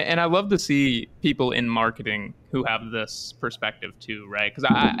 And I love to see people in marketing who have this perspective too, right? Because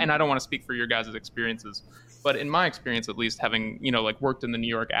I don't want to speak for your guys' experiences, but in my experience, at least, having worked in the New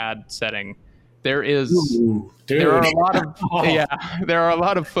York ad setting, there are a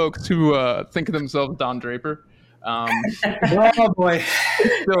lot of folks who think of themselves Don Draper. Oh boy,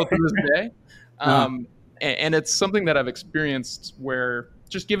 still to this day, and it's something that I've experienced where,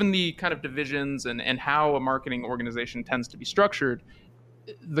 just given the kind of divisions and how a marketing organization tends to be structured,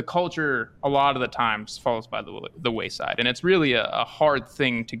 the culture a lot of the times falls by the wayside. And it's really a hard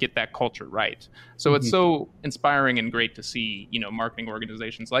thing to get that culture right. So it's so inspiring and great to see, marketing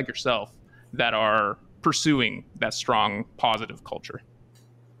organizations like yourself that are pursuing that strong, positive culture.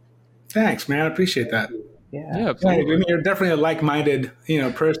 Thanks, man. I appreciate that. Yeah, absolutely. I mean, you're definitely a like-minded,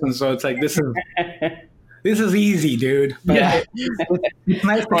 person. So it's like, this is easy, dude. But it's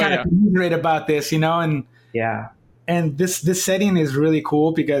nice to kind of commiserate about this, and and this setting is really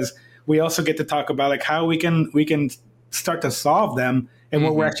cool because we also get to talk about like how we can start to solve them and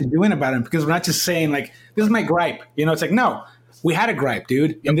what we're actually doing about them, because we're not just saying like, this is my gripe, it's like, no, we had a gripe,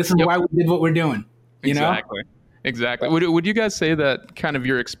 dude, and this is why we did what we're doing. Exactly. Would you guys say that kind of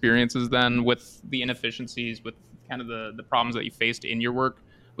your experiences then with the inefficiencies, with kind of the problems that you faced in your work,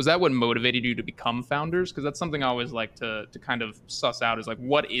 was that what motivated you to become founders? Because that's something I always like to kind of suss out, is like,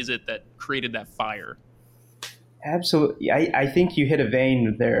 what is it that created that fire? Absolutely. I think you hit a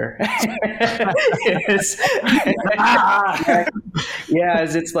vein there.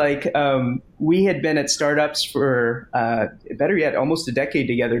 It's like we had been at startups for, better yet, almost a decade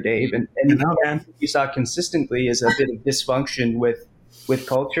together, Dave. And you saw consistently is a bit of dysfunction with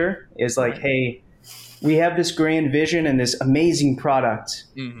culture. Is like, hey, we have this grand vision and this amazing product.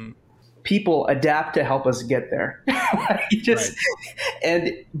 People adapt to help us get there.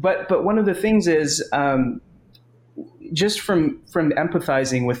 But one of the things is, just from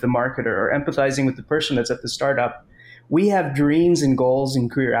empathizing with the marketer or empathizing with the person that's at the startup, we have dreams and goals and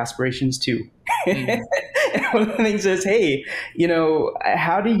career aspirations too. And one of the things is, hey,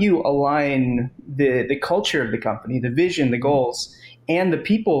 how do you align the culture of the company, the vision, the goals, and the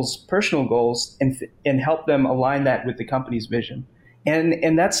people's personal goals and help them align that with the company's vision.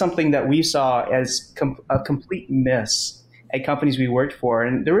 And that's something that we saw as a complete miss at companies we worked for.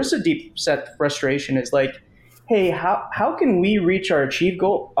 And there was a deep set frustration. It's like, hey, how can we reach our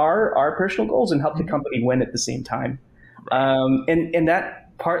our personal goals and help the company win at the same time? And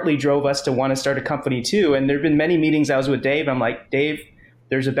that partly drove us to want to start a company too. And there have been many meetings I was with Dave. I'm like, Dave,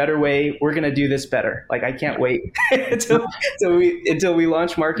 there's a better way. We're going to do this better. Like, I can't wait until we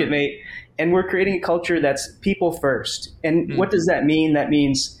launch MarketMate. And we're creating a culture that's people first. And what does that mean? That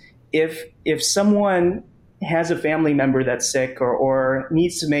means if someone has a family member that's sick or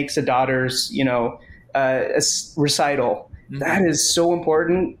needs to make a daughter's, a recital, that is so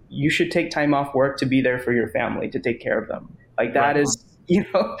important. You should take time off work to be there for your family, to take care of them. Like that is,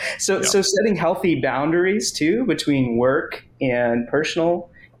 so setting healthy boundaries too between work and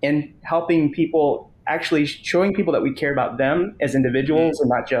personal, and helping people, actually showing people that we care about them as individuals and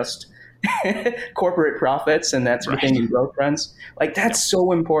not just corporate profits and that sort of thing and growth trends. Like that's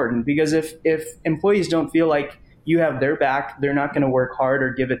so important, because if employees don't feel like you have their back, they're not going to work hard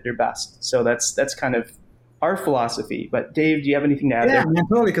or give it their best. So that's kind of our philosophy. But Dave, do you have anything to add there? Yeah, man,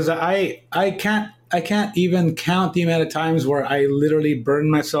 totally. Because I can't even count the amount of times where I literally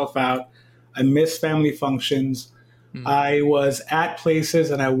burned myself out. I missed family functions. I was at places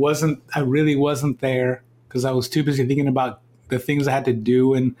and I really wasn't there because I was too busy thinking about the things I had to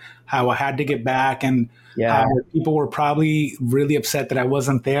do and how I had to get back, and how people were probably really upset that I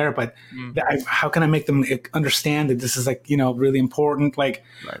wasn't there. But how can I make them understand that this is really important? Like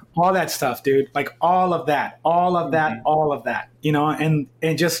all that stuff, dude, like all of that,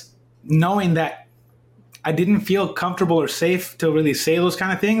 and just knowing that I didn't feel comfortable or safe to really say those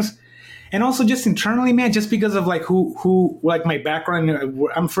kind of things. And also just internally, man, just because of like who like my background,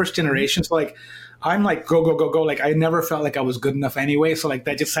 I'm first generation. So like, I'm like, go. Like I never felt like I was good enough anyway. So like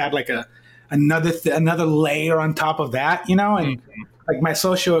that just had like another layer on top of that, and like my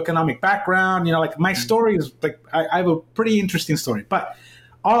socioeconomic background, like my story is like, I have a pretty interesting story, but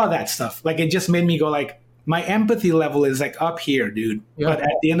all of that stuff, like it just made me go like, my empathy level is like up here, dude. Yeah. But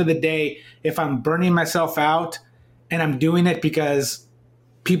at the end of the day, if I'm burning myself out and I'm doing it because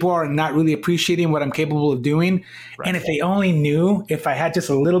people are not really appreciating what I'm capable of doing. Right. And if they only knew, if I had just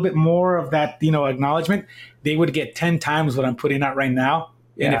a little bit more of that, acknowledgement, they would get 10 times what I'm putting out right now.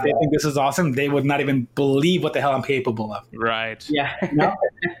 Yeah. And if they think this is awesome, they would not even believe what the hell I'm capable of. Right. Yeah.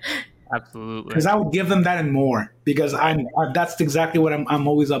 Absolutely. Because I would give them that and more, because that's exactly what I'm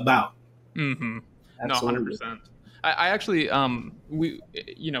always about. Mm-hmm. No, 100%. I actually, we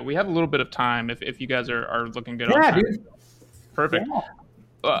have a little bit of time if you guys are looking good. Yeah, on time. Dude. Perfect. Yeah.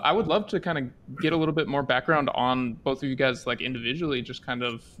 I would love to kind of get a little bit more background on both of you guys, like individually, just kind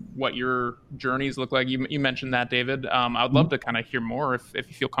of what your journeys look like. You mentioned that, David. I would love to kind of hear more if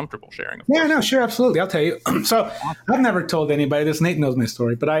you feel comfortable sharing. Yeah, no, sure, absolutely. I'll tell you. So I've never told anybody this. Nate knows my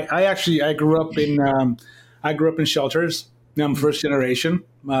story, but I grew up in shelters. I'm first generation.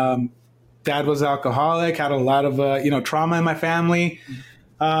 Dad was alcoholic, had a lot of trauma in my family.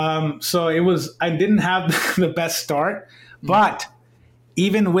 So I didn't have the best start, but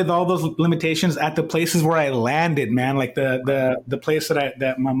even with all those limitations at the places where I landed, man, like the place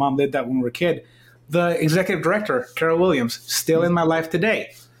that my mom lived at when we were a kid, the executive director, Carol Williams, still in my life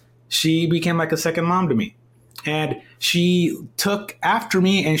today. She became like a second mom to me. And she took after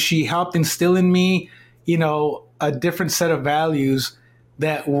me and she helped instill in me, a different set of values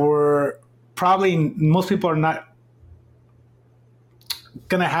that were probably most people are not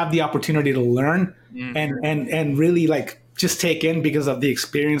going to have the opportunity to learn and really like just take in because of the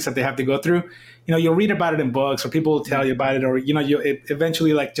experience that they have to go through. You'll read about it in books or people will tell you about it, or, it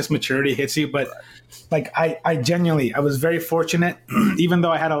eventually like just maturity hits you. But like, I genuinely, I was very fortunate, even though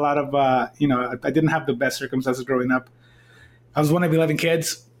I had a lot of, I didn't have the best circumstances growing up. I was one of 11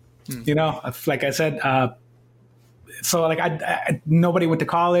 kids, like I said, so like nobody went to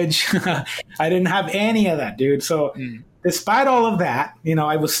college. I didn't have any of that, dude. So despite all of that,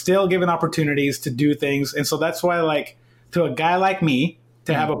 I was still given opportunities to do things. And so that's why, like, to a guy like me,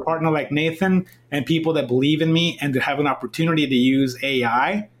 to have a partner like Nathan and people that believe in me and to have an opportunity to use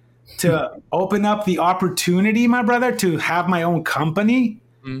AI to open up the opportunity, my brother, to have my own company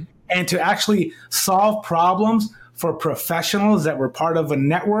and to actually solve problems for professionals that were part of a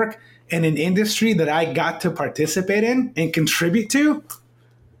network and an industry that I got to participate in and contribute to.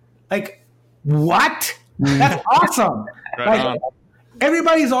 Like, what? That's awesome. Like,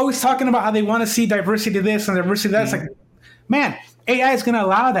 everybody's always talking about how they want to see diversity to this and diversity to that. It's like, man, AI is going to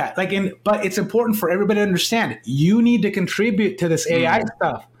allow that. But it's important for everybody to understand. You need to contribute to this AI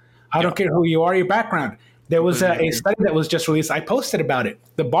stuff. I don't care who you are, your background. There was a study that was just released. I posted about it.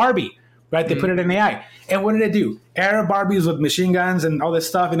 The Barbie, right? They put it in AI. And what did it do? Era Barbies with machine guns and all this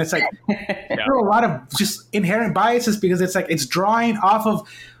stuff. And it's like, there are a lot of just inherent biases because it's like, it's drawing off of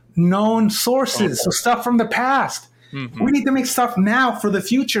known sources, so stuff from the past. We need to make stuff now for the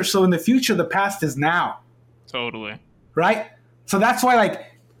future. So in the future, the past is now. Totally. Right? So that's why, like,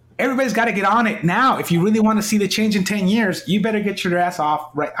 everybody's got to get on it now. If you really want to see the change in 10 years, you better get your ass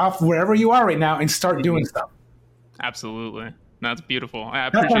off wherever you are right now and start doing stuff. Absolutely. That's beautiful. I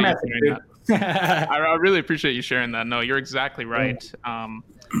appreciate you sharing that. I really appreciate you sharing that. No, you're exactly right.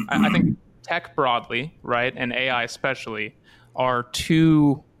 I think tech broadly, right, and AI especially, are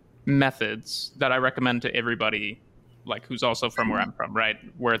two methods that I recommend to everybody, like who's also from where I'm from, right?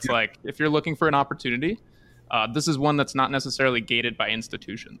 Where it's like, if you're looking for an opportunity, this is one that's not necessarily gated by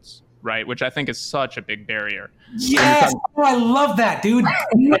institutions, right? Which I think is such a big barrier. Yes! Oh, I love that, dude.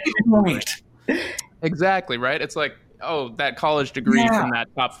 Exactly, right? It's like, oh, that college degree from that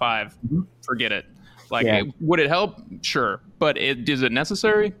top 5, forget it. Like, would it help? Sure. But is it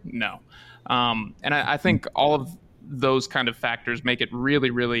necessary? No. And I think all of those kind of factors make it really,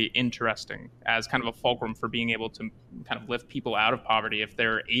 really interesting as kind of a fulcrum for being able to kind of lift people out of poverty if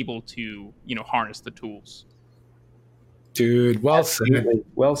they're able to, harness the tools. Dude, well said.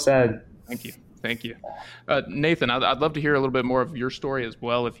 Well said. Thank you. Nathan, I'd love to hear a little bit more of your story as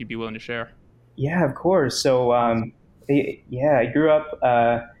well, if you'd be willing to share. Yeah, of course. So, I grew up,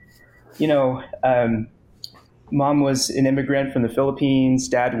 mom was an immigrant from the Philippines.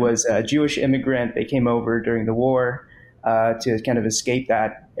 Dad was a Jewish immigrant. They came over during the war to kind of escape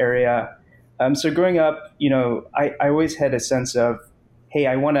that area. So growing up, I always had a sense of, hey,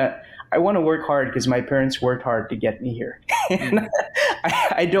 I want to work hard because my parents worked hard to get me here. And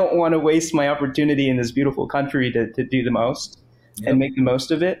I don't want to waste my opportunity in this beautiful country to do the most and make the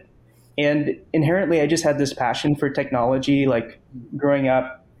most of it. And inherently, I just had this passion for technology. Like growing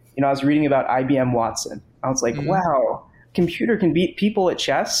up, I was reading about IBM Watson. I was like, wow, computer can beat people at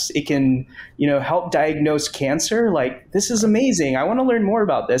chess. It can, help diagnose cancer. Like, this is amazing. I want to learn more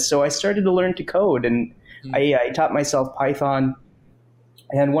about this. So I started to learn to code, and I taught myself Python.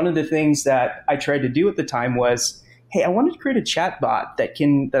 And one of the things that I tried to do at the time was, hey, I wanted to create a chatbot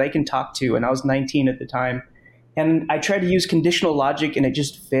that I can talk to. And I was 19 at the time. And I tried to use conditional logic, and it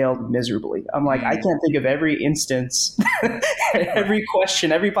just failed miserably. I'm like, I can't think of every instance, every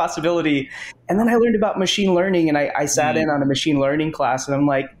question, every possibility. And then I learned about machine learning, and I sat in on a machine learning class, and I'm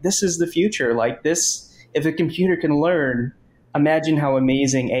like, this is the future. Like this, if a computer can learn, imagine how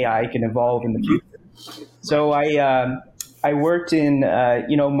amazing AI can evolve in the future. So I worked in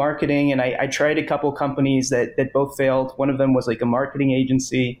marketing, and I tried a couple companies that both failed. One of them was like a marketing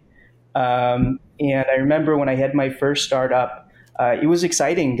agency. And I remember when I had my first startup, it was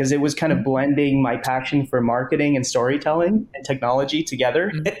exciting because it was kind of blending my passion for marketing and storytelling and technology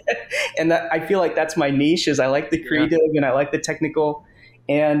together. And I feel like that's my niche, is I like the creative and I like the technical.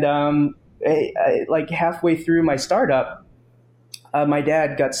 And like halfway through my startup, my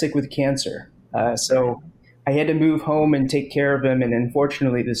dad got sick with cancer. So I had to move home and take care of him. And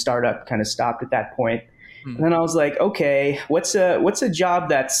unfortunately, the startup kind of stopped at that point. And then I was like, okay, what's a job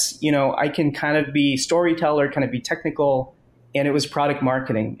that's, I can kind of be storyteller, kind of be technical. And it was product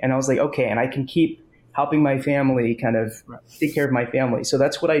marketing. And I was like, okay, and I can keep helping my family kind of take care of my family. So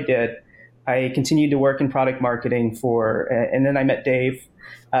that's what I did. I continued to work in product marketing and then I met Dave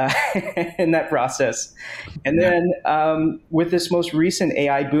in that process. And then with this most recent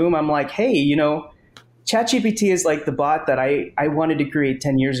AI boom, I'm like, hey, ChatGPT is like the bot that I wanted to create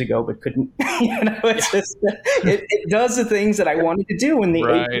 10 years ago, but couldn't. It does the things that I wanted to do when the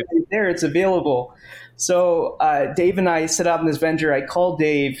API is there, it's available. So Dave and I set out in this venture. I called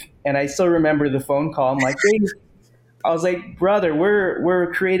Dave, and I still remember the phone call. I'm like, Dave, I was like, brother,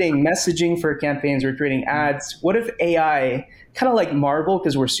 we're creating messaging for campaigns. We're creating ads. What if AI, kind of like Marvel,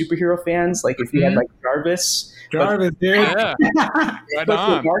 because we're superhero fans, like if you had like Jarvis, dude. Yeah. Right but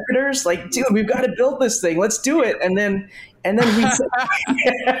on. for marketers, like, dude, we've got to build this thing. Let's do it. And then we said,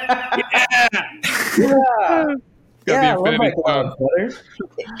 I love my cloud, brother.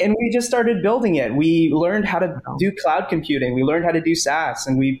 And we just started building it. We learned how to do cloud computing. We learned how to do SaaS,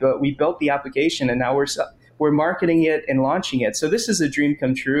 and we built the application, and now we're marketing it and launching it. So this is a dream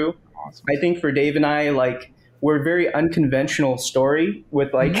come true. Awesome. I think for Dave and I, like, we're a very unconventional story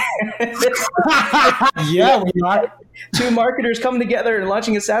with like we are. Two marketers coming together and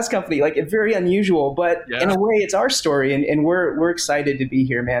launching a SaaS company. Like, it's very unusual, but in a way it's our story, and we're excited to be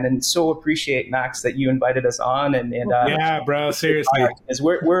here, man, and so appreciate, Max, that you invited us on. And bro, seriously, because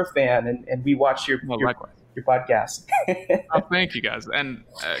we're a fan, and we watch your your podcast. Oh, thank you guys. And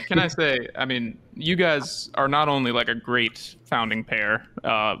can I say, I mean, you guys are not only like a great founding pair,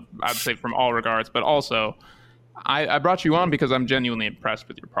 I'd say from all regards, but also I brought you on because I'm genuinely impressed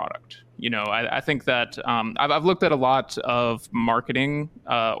with your product. I think that I've looked at a lot of marketing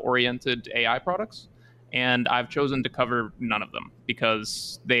oriented AI products, and I've chosen to cover none of them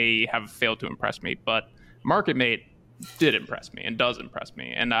because they have failed to impress me. But MarketMate did impress me and does impress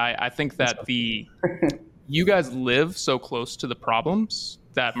me. And I think that you guys live so close to the problems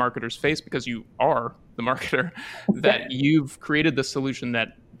that marketers face because you are the marketer, that you've created the solution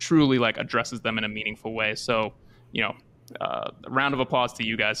that truly like addresses them in a meaningful way. So, a round of applause to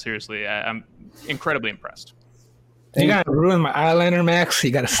you guys. Seriously, I'm incredibly impressed. You gotta ruin my eyeliner, Max.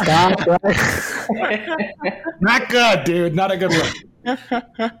 You gotta stop. Right? Not good, dude. Not a good one.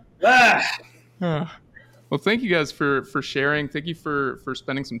 Well, thank you guys for sharing. Thank you for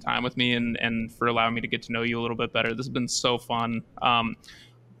spending some time with me and for allowing me to get to know you a little bit better. This has been so fun.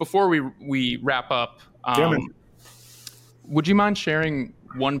 Before we wrap up, would you mind sharing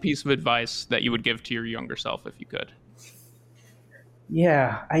one piece of advice that you would give to your younger self if you could?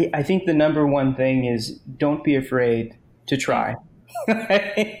 Yeah, I think the number one thing is don't be afraid to try.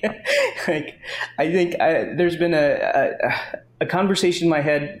 I think there's been a conversation in my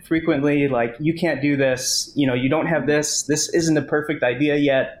head frequently, like, you can't do this, you don't have this isn't a perfect idea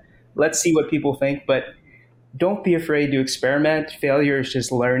yet. Let's see what people think. But don't be afraid to experiment. Failure is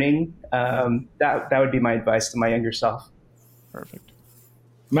just learning. That would be my advice to my younger self. Perfect.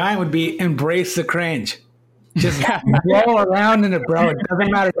 Mine would be embrace the cringe. Just roll around in it, bro. It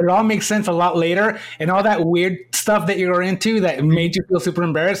doesn't matter. It all makes sense a lot later. And all that weird stuff that you're into that made you feel super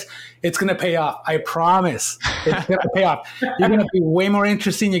embarrassed, it's going to pay off. I promise. It's going to pay off. You're going to be way more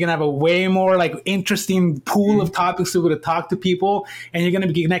interesting. You're going to have a way more interesting pool of topics to be able to talk to people. And you're going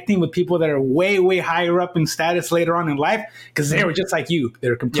to be connecting with people that are way, way higher up in status later on in life because they were just like you.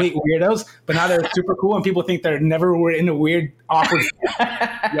 They're complete weirdos, but now they're super cool and people think they're never were in a weird, awkward.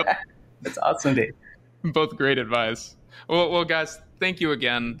 Yep. That's awesome, Dave. Both great advice. Well, guys, thank you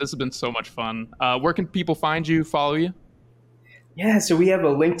again. This has been so much fun. Where can people find you, follow you? Yeah, so we have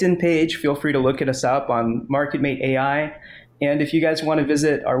a LinkedIn page. Feel free to look at us up on MarketMate AI. And if you guys want to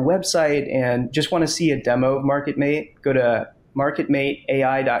visit our website and just want to see a demo of MarketMate, go to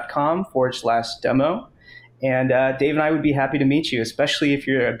marketmateai.com/demo. And Dave and I would be happy to meet you, especially if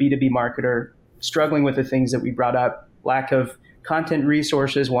you're a B2B marketer struggling with the things that we brought up, lack of content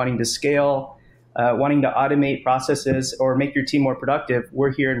resources, wanting to scale, wanting to automate processes or make your team more productive.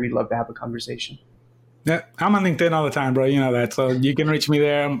 We're here and we'd love to have a conversation. Yeah, I'm on LinkedIn all the time, bro. You know that, so you can reach me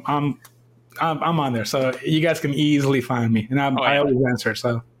there. I'm on there, so you guys can easily find me, and I always answer.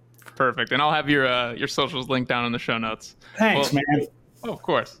 So perfect, and I'll have your socials linked down in the show notes. Thanks, man. Oh, of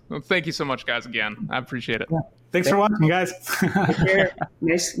course. Well, thank you so much, guys. Again, I appreciate it. Yeah. Thanks for watching, guys. Take care.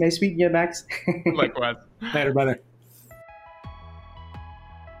 Nice meeting you, Max. Likewise. Later, brother.